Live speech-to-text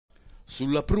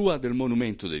Sulla prua del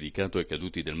monumento dedicato ai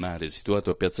caduti del mare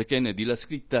situato a Piazza Kennedy la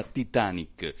scritta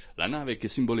Titanic, la nave che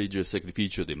simboleggia il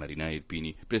sacrificio dei marinai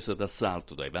irpini presa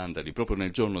d'assalto dai vandali proprio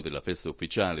nel giorno della festa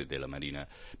ufficiale della Marina.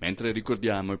 Mentre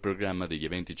ricordiamo il programma degli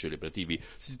eventi celebrativi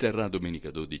si terrà domenica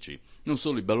 12. Non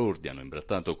solo i balordi hanno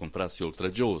imbrattato con frasi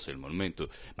oltraggiose il monumento,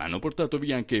 ma hanno portato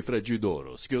via anche i fregi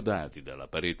d'oro schiodati dalla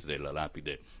parete della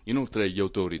lapide. Inoltre gli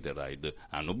autori del raid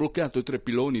hanno bloccato i 3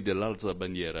 piloni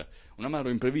dell'alzabandiera, un amaro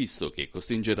imprevisto che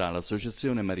costringerà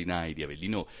l'Associazione Marinai di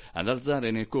Avellino ad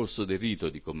alzare nel corso del rito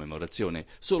di commemorazione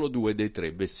solo 2 dei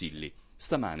 3 vessilli.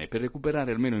 Stamane, per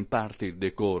recuperare almeno in parte il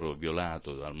decoro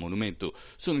violato dal monumento,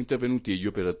 sono intervenuti gli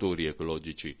operatori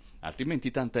ecologici.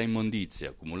 Altrimenti tanta immondizia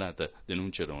accumulata,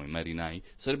 denunciano i marinai,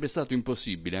 sarebbe stato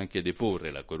impossibile anche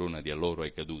deporre la corona di alloro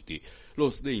ai caduti. Lo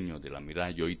sdegno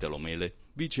dell'ammiraglio Italo Mele,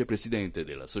 vicepresidente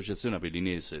dell'Associazione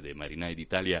Avellinese dei Marinai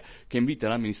d'Italia, che invita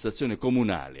l'amministrazione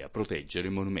comunale a proteggere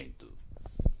il monumento.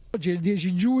 Oggi è il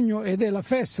 10 giugno ed è la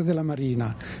festa della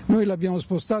Marina. Noi l'abbiamo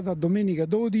spostata a domenica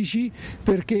 12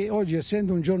 perché oggi,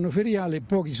 essendo un giorno feriale,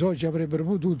 pochi soci avrebbero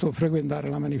potuto frequentare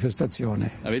la manifestazione.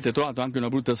 Avete trovato anche una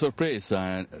brutta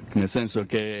sorpresa, nel senso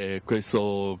che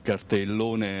questo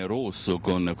cartellone rosso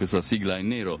con questa sigla in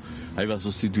nero aveva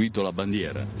sostituito la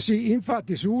bandiera. Sì,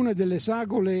 infatti su una delle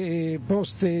sagole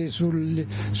poste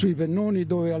sui pennoni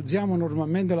dove alziamo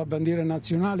normalmente la bandiera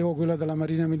nazionale o quella della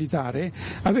Marina Militare,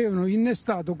 avevano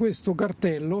innestato questo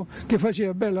cartello che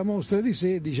faceva bella mostra di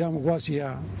sé, diciamo quasi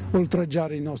a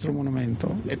oltraggiare il nostro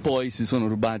monumento. E poi si sono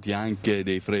rubati anche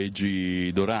dei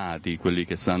fregi dorati, quelli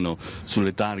che stanno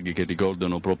sulle targhe che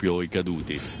ricordano proprio i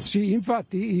caduti. Sì,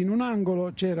 infatti in un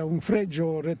angolo c'era un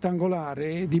fregio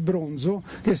rettangolare di bronzo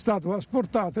che è stato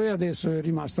asportato e adesso è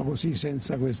rimasto così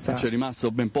senza questa. C'è rimasto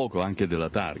ben poco anche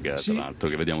della targa, sì, tra l'altro,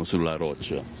 che vediamo sulla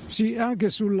roccia. Sì, anche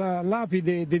sulla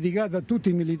lapide dedicata a tutti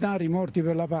i militari morti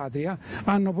per la patria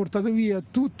hanno portato via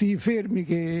tutti i fermi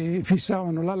che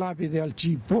fissavano la lapide al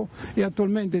cippo e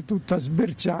attualmente è tutta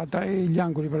sberciata e gli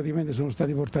angoli praticamente sono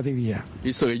stati portati via.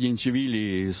 Visto che gli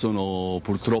incivili sono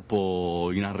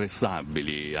purtroppo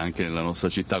inarrestabili anche nella nostra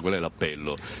città, qual è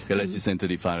l'appello che lei si sente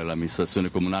di fare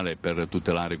all'amministrazione comunale per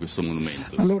tutelare questo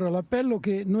monumento? Allora, l'appello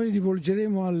che noi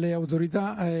rivolgeremo alle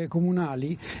autorità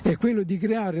comunali è quello di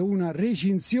creare una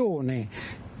recinzione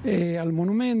al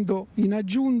monumento in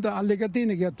aggiunta alle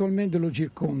catene che attualmente lo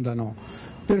circondano,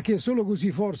 perché solo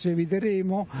così forse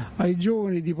eviteremo ai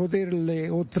giovani di poterle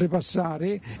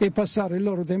oltrepassare e passare il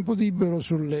loro tempo libero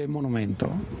sul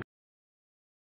monumento.